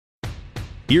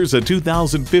Here's a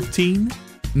 2015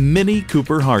 Mini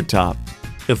Cooper Hardtop.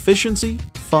 Efficiency,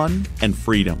 fun, and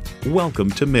freedom. Welcome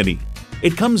to Mini.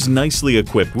 It comes nicely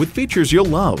equipped with features you'll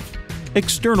love.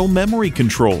 External memory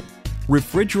control.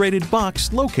 Refrigerated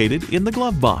box located in the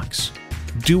glove box.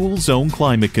 Dual zone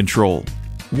climate control.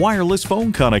 Wireless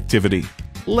phone connectivity.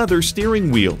 Leather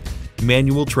steering wheel.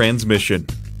 Manual transmission.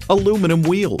 Aluminum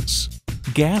wheels.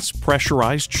 Gas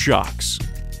pressurized shocks.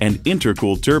 And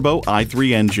intercooled turbo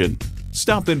i3 engine.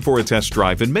 Stop in for a test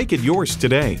drive and make it yours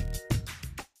today.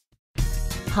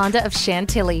 Honda of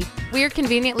Chantilly. We are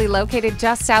conveniently located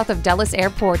just south of Dulles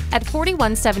Airport at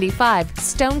 4175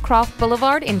 Stonecroft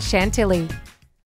Boulevard in Chantilly.